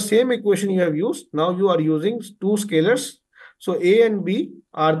 So the same equation you have used, now you are using two scalars. So A and B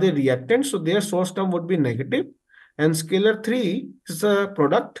are the reactants, so their source term would be negative. And scalar 3 is a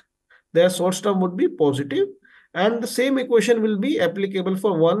product, their source term would be positive. And the same equation will be applicable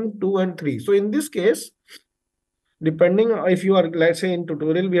for 1, 2, and 3. So in this case, depending if you are, let's say in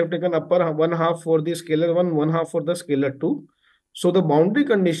tutorial, we have taken upper one half for the scalar 1, one half for the scalar 2. So the boundary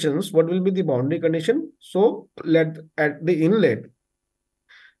conditions, what will be the boundary condition? So let at the inlet.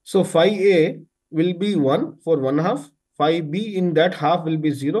 So phi A will be 1 for one half. Phi B in that half will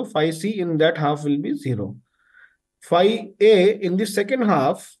be 0. Phi C in that half will be 0. Phi A in the second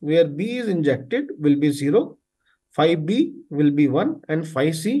half where B is injected will be 0. Phi B will be 1 and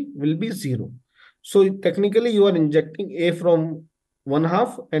phi C will be 0. So technically you are injecting A from one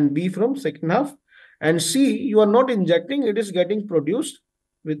half and B from second half. And C you are not injecting, it is getting produced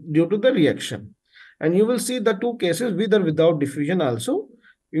due to the reaction. And you will see the two cases with or without diffusion also.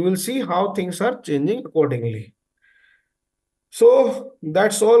 You will see how things are changing accordingly. So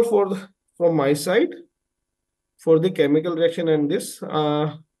that's all from my side. for the chemical reaction and this.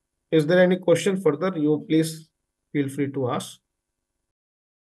 Is there any question further? You please feel free to ask.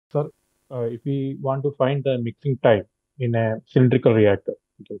 Sir, if we want to find the mixing time in a cylindrical reactor,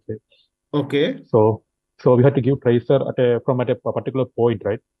 you can say. Okay. So we have to give tracer from a particular point,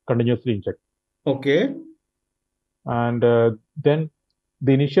 right? Continuously inject. Okay. And then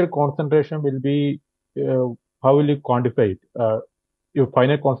the initial concentration will be, how will you quantify it? Your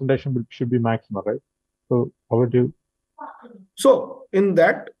final concentration should be maximum, right? So how would you? So in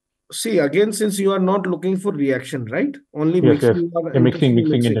that, see again, since you are not looking for reaction, right? Only Yes, mixing. yes. You are A mixing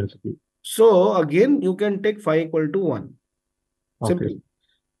interested in intensity. So again, you can take phi equal to 1. Simple. Okay.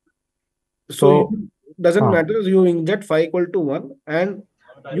 So it doesn't Ah. matter, you inject phi equal to 1 and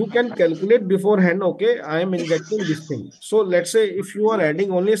you can calculate beforehand, okay, I am injecting this thing. So let's say if you are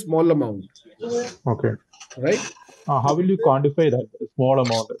adding only a small amount, Okay. right? How will you quantify that small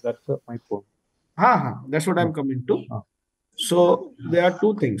amount? That's my point. That's what I'm coming to. Ah. So there are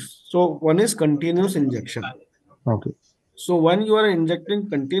two things. So one is continuous injection. Okay. So when you are injecting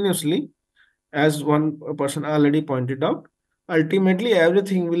continuously, as one person already pointed out, ultimately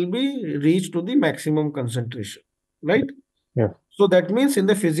everything will be reached to the maximum concentration, right? Yes. So that means in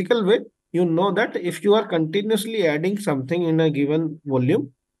the physical way, you know that if you are continuously adding something in a given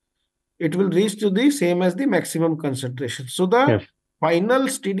volume, it will reach to the same as the maximum concentration. So the Yes. final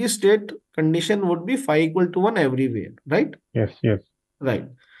steady state condition would be phi equal to 1 everywhere, right? Yes, yes. Right.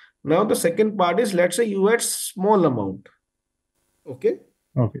 Now the second part is, let's say you add small amount. Okay.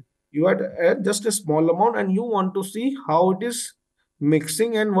 Okay. You add just a small amount and you want to see how it is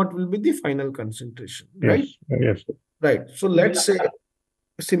mixing and what will be the final concentration, right? Yes. Right. So let's say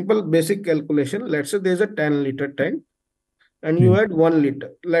simple basic calculation. Let's say there's a 10-liter tank and you had 1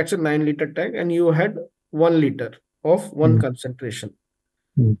 liter. Let's say 9-liter tank and you had 1 liter of one concentration.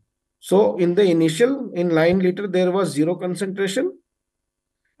 So in the initial, in 9 liter, there was 0 concentration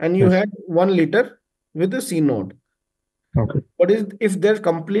and you had 1 liter with a C node. Okay. What is, if they're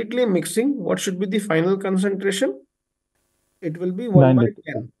completely mixing, what should be the final concentration? It will be 1 by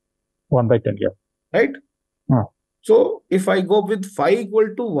 10. 1 by 10, yeah. Right? Ah. So if I go with phi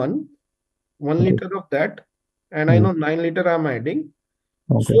equal to 1 liter of that, and I know 9 liter I'm adding.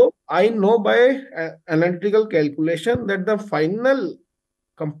 Okay. So I know by analytical calculation that the final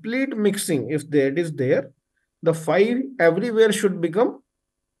complete mixing, if that is there, the phi everywhere should become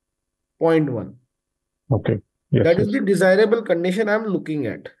 0.1. Okay. Yes, That is the desirable condition I'm looking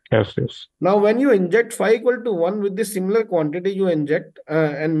at. Yes, yes. Now, when you inject phi equal to 1 with the similar quantity you inject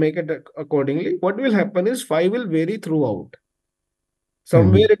and make it accordingly, what will happen is phi will vary throughout.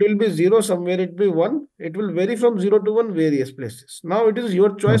 Somewhere it will be 0, somewhere it will be 1. It will vary from 0 to 1 various places. Now it is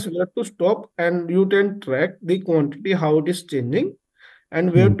your choice where to stop, and you can track the quantity, how it is changing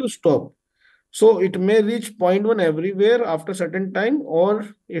and where to stop. So it may reach 0.1 everywhere after certain time, or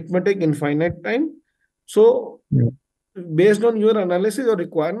it may take infinite time. So based on your analysis or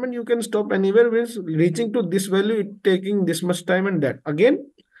requirement, you can stop anywhere with reaching to this value, it taking this much time and that. Again,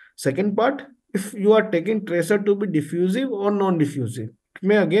 second part, if you are taking tracer to be diffusive or non-diffusive, it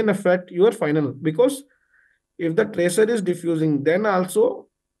may again affect your final, because if the tracer is diffusing, then also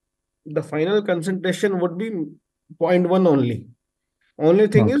the final concentration would be 0.1 only. Only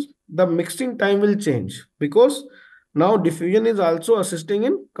thing is the mixing time will change, because now diffusion is also assisting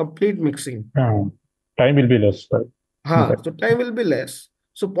in complete mixing. Time will be less, right? So time will be less.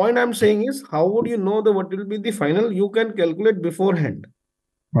 So point I'm saying is, how would you know what will be the final? You can calculate beforehand.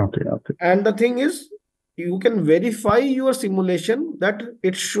 Okay. And the thing is, you can verify your simulation that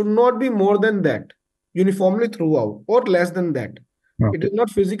it should not be more than that uniformly throughout, or less than that. It is not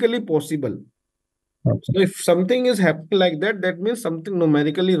physically possible. So if something is happening like that, that means something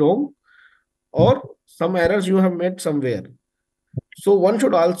numerically wrong, or some errors you have made somewhere. So one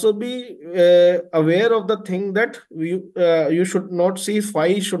should also be aware of the thing that you should not see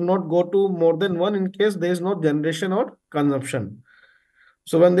phi should not go to more than 1 in case there is no generation or consumption.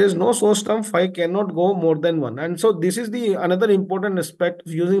 So when there is no source term, phi cannot go more than 1. And so this is the another important aspect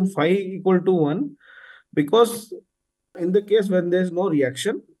of using phi equal to 1, because in the case when there is no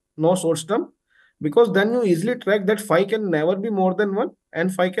reaction, no source term, because then you easily track that phi can never be more than 1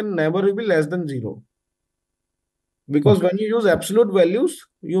 and phi can never be less than 0. Because when you use absolute values,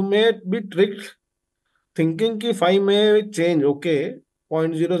 you may be tricked thinking ki phi may change. Okay,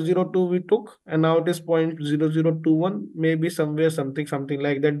 0.002 we took and now it is 0.0021, maybe somewhere something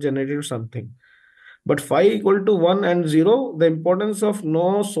like that generated something. But phi equal to 1 and 0, the importance of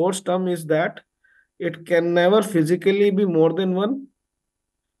no source term is that it can never physically be more than 1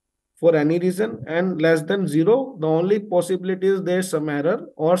 for any reason, and less than 0, the only possibility is there is some error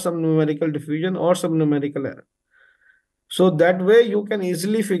or some numerical diffusion or some numerical error. So that way you can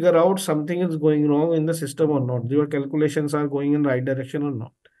easily figure out something is going wrong in the system or not. Your calculations are going in right direction or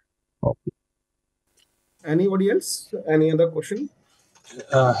not. Okay. Anybody else? Any other question?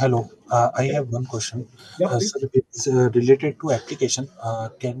 Hello, I have one question. Yeah, please. Sir, it's related to application.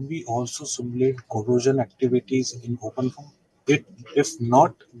 Can we also simulate corrosion activities in OpenFOAM? If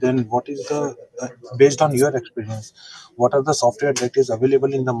not, then what is the, based on your experience, what are the software that is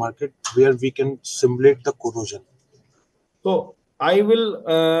available in the market where we can simulate the corrosion? So I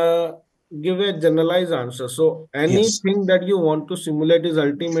will give a generalized answer. So Yes. anything that you want to simulate is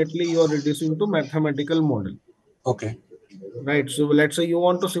ultimately you are reducing to mathematical model, Okay. right? So let's say you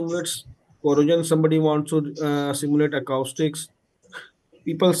want to simulate corrosion, somebody wants to simulate acoustics.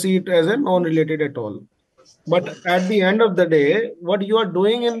 People see it as a non-related at all. But at the end of the day, what you are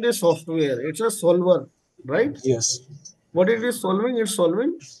doing in this software, it's a solver, right? Yes. What it is solving? It's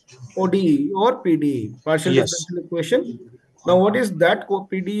solving ODE or PDE, partial Yes. differential equation. Now, what is that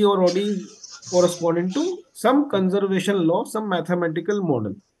PDE or ODE corresponding to? Some conservation law, some mathematical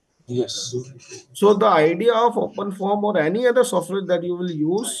model. Yes. So the idea of OpenFOAM or any other software that you will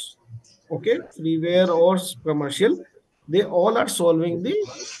use, okay, freeware or commercial, they all are solving the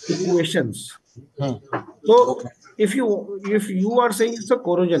equations. Hmm. So Okay. if you are saying it's a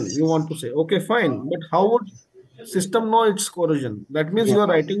corrosion, you want to say, okay, fine, but how would system know it's corrosion? That means Yeah. you are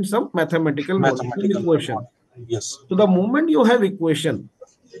writing some mathematical model, some Mathematical equation. model. Yes. So the moment you have equation,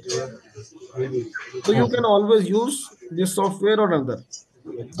 so you can always use this software or another.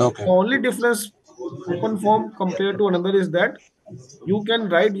 Okay. The only difference OpenFOAM compared to another is that you can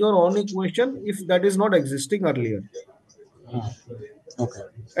write your own equation if that is not existing earlier. Okay.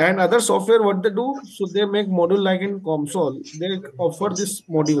 And other software, what they do, so they make module like in console, they offer this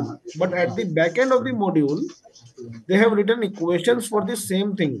module. But at the back end of the module, they have written equations for the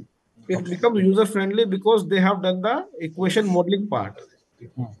same thing. It Okay. becomes user friendly because they have done the equation modeling part.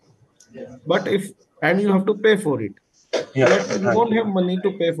 But and you have to pay for it. Yeah. Let's say you Right. don't have money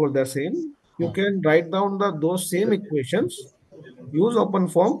to pay for the same, you can write down those same equations, use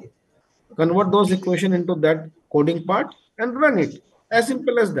OpenFOAM, convert those equation into that coding part and run it. As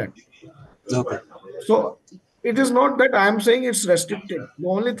simple as that. Okay. So it is not that I am saying it's restricted. The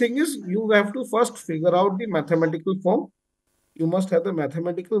only thing is you have to first figure out the mathematical form. You must have the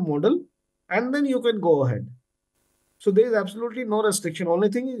mathematical model and then you can go ahead. So there is absolutely no restriction. Only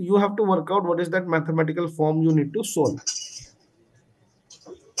thing is you have to work out what is that mathematical form you need to solve.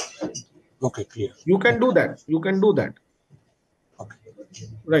 Okay. Clear. You can do that. You can do that. Okay.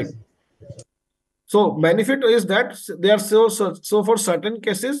 Right. So benefit is that they are so for certain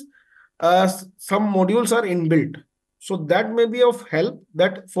cases, some modules are inbuilt. So that may be of help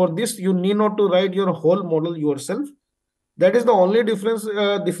that for this you need not to write your whole model yourself. That is the only difference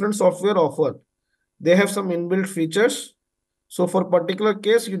different software offer. They have some inbuilt features. So for particular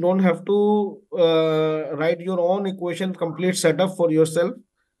case, you don't have to write your own equation complete setup for yourself.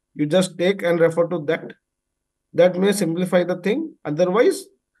 You just take and refer to that. That may simplify the thing. Otherwise,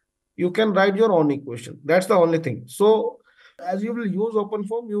 you can write your own equation. That's the only thing. So as you will use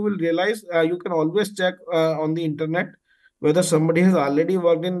OpenFOAM, you will realize you can always check on the internet whether somebody has already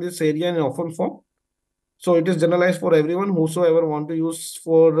worked in this area in OpenFOAM. So it is generalized for everyone whosoever want to use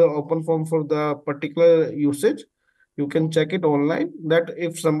for the OpenFOAM for the particular usage. You can check it online that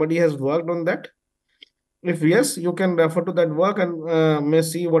if somebody has worked on that. If yes, you can refer to that work and may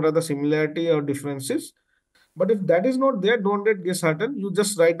see what are the similarity or differences. But if that is not there, don't get disheartened. You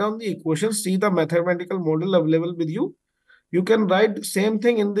just write down the equations, see the mathematical model available with you. You can write same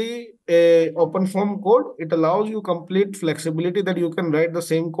thing in the OpenFOAM code. It allows you complete flexibility that you can write the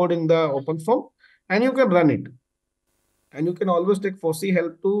same code in the OpenFOAM and you can run it. And you can always take FOSSEE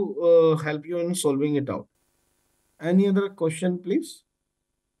help to help you in solving it out. Any other question, please?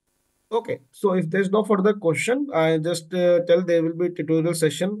 Okay, so if there's no further question, I just tell there will be tutorial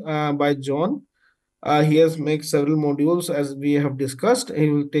session by John. He has made several modules as we have discussed. He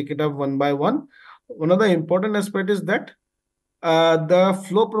will take it up one by one. One of the important aspect is that the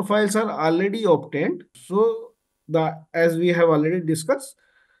flow profiles are already obtained. So as we have already discussed,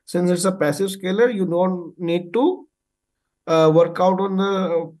 since it's a passive scalar, you don't need to work out on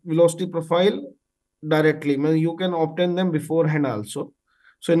the velocity profile directly. I mean, you can obtain them beforehand also.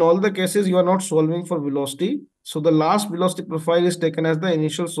 So in all the cases, you are not solving for velocity. So the last velocity profile is taken as the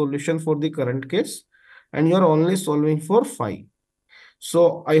initial solution for the current case, and you are only solving for phi.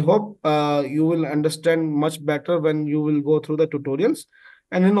 So I hope you will understand much better when you will go through the tutorials.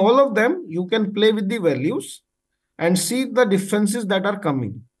 And in all of them, you can play with the values and see the differences that are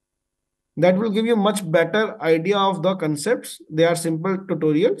coming. That will give you much better idea of the concepts. They are simple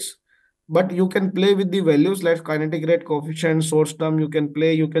tutorials, but you can play with the values like kinetic rate coefficient, source term. You can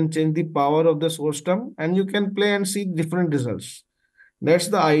change the power of the source term, and you can play and see different results. That's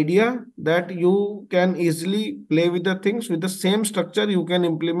the idea, that you can easily play with the things. With the same structure, you can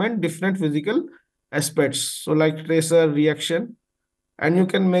implement different physical aspects. So like tracer, reaction, and you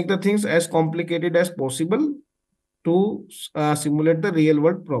can make the things as complicated as possible to simulate the real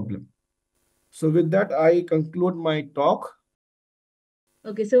world problem. So with that, I conclude my talk.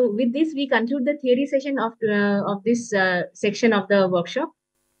 Okay, so with this, we conclude the theory session of this section of the workshop.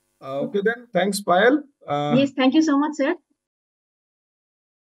 Okay then, thanks Payal. Yes, thank you so much, sir.